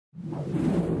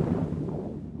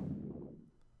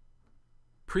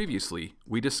Previously,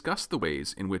 we discussed the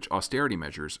ways in which austerity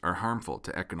measures are harmful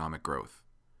to economic growth.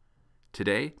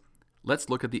 Today, let's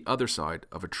look at the other side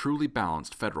of a truly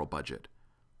balanced federal budget.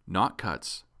 Not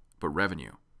cuts, but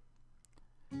revenue.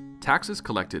 Taxes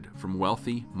collected from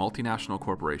wealthy multinational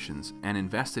corporations and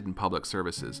invested in public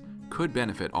services could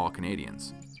benefit all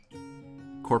Canadians.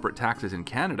 Corporate taxes in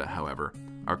Canada, however,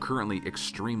 are currently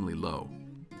extremely low.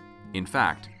 In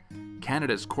fact,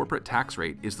 Canada's corporate tax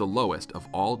rate is the lowest of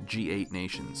all G8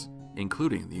 nations,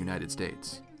 including the United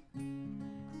States.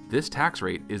 This tax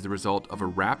rate is the result of a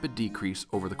rapid decrease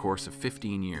over the course of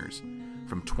 15 years,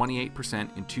 from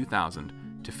 28% in 2000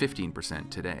 to 15%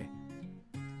 today.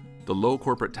 The low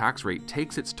corporate tax rate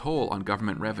takes its toll on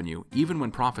government revenue even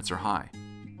when profits are high.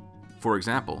 For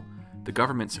example, the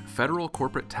government's federal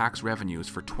corporate tax revenues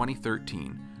for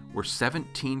 2013 were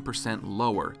 17%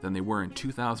 lower than they were in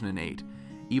 2008,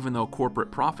 even though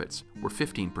corporate profits were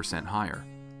 15% higher.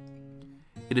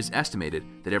 It is estimated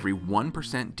that every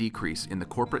 1% decrease in the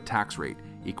corporate tax rate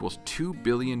equals $2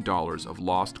 billion of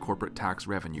lost corporate tax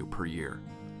revenue per year.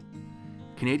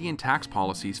 Canadian tax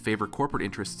policies favor corporate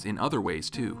interests in other ways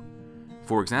too.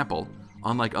 For example,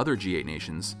 unlike other G8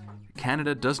 nations,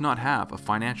 Canada does not have a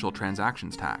financial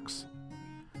transactions tax.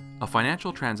 A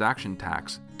financial transaction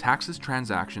tax taxes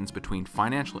transactions between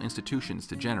financial institutions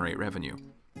to generate revenue.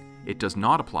 It does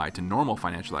not apply to normal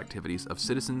financial activities of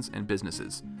citizens and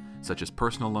businesses, such as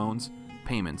personal loans,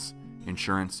 payments,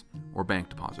 insurance, or bank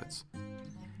deposits.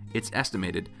 It's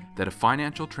estimated that a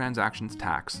financial transactions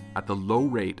tax at the low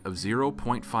rate of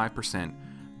 0.5%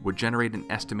 would generate an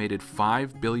estimated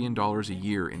 $5 billion a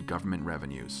year in government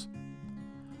revenues.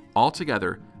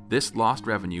 Altogether, this lost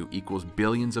revenue equals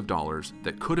billions of dollars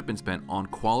that could have been spent on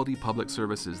quality public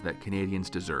services that Canadians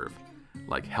deserve,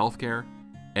 like healthcare,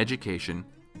 education,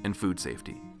 and food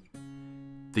safety.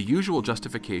 The usual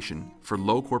justification for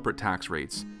low corporate tax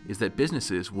rates is that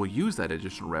businesses will use that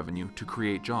additional revenue to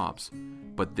create jobs,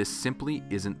 but this simply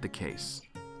isn't the case.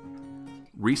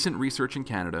 Recent research in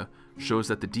Canada shows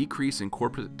that the decrease in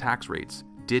corporate tax rates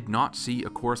did not see a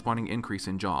corresponding increase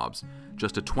in jobs,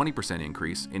 just a 20%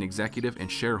 increase in executive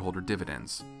and shareholder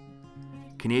dividends.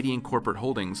 Canadian corporate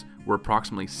holdings were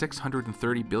approximately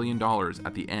 $630 billion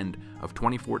at the end of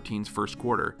 2014's first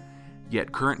quarter,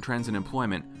 yet current trends in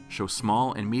employment show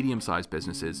small and medium-sized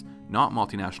businesses, not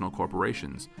multinational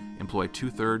corporations, employ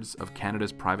 2/3 of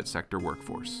Canada's private sector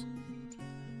workforce.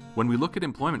 When we look at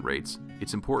employment rates,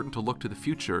 it's important to look to the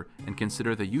future and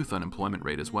consider the youth unemployment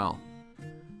rate as well.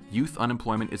 Youth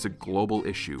unemployment is a global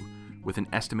issue, with an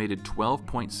estimated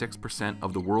 12.6%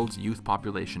 of the world's youth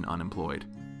population unemployed.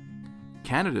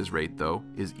 Canada's rate, though,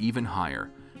 is even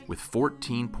higher, with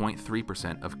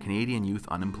 14.3% of Canadian youth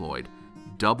unemployed,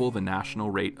 double the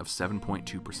national rate of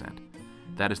 7.2%.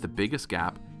 That is the biggest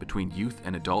gap between youth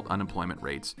and adult unemployment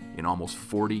rates in almost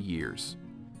 40 years.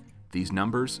 These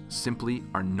numbers simply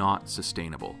are not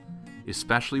sustainable,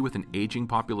 especially with an aging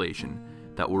population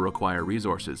that will require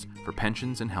resources for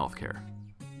pensions and healthcare.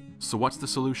 So what's the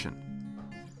solution?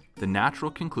 The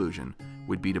natural conclusion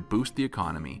would be to boost the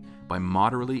economy by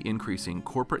moderately increasing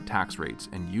corporate tax rates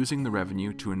and using the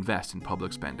revenue to invest in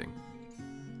public spending.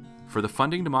 For the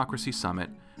Funding Democracy Summit,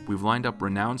 we've lined up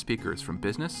renowned speakers from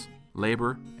business,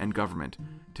 labor, and government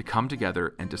to come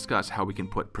together and discuss how we can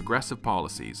put progressive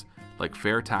policies, like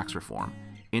fair tax reform,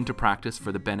 into practice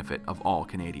for the benefit of all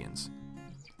Canadians.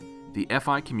 The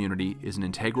FI community is an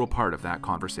integral part of that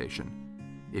conversation.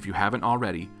 If you haven't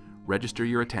already, register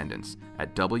your attendance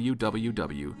at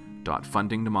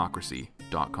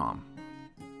www.fundingdemocracy.com.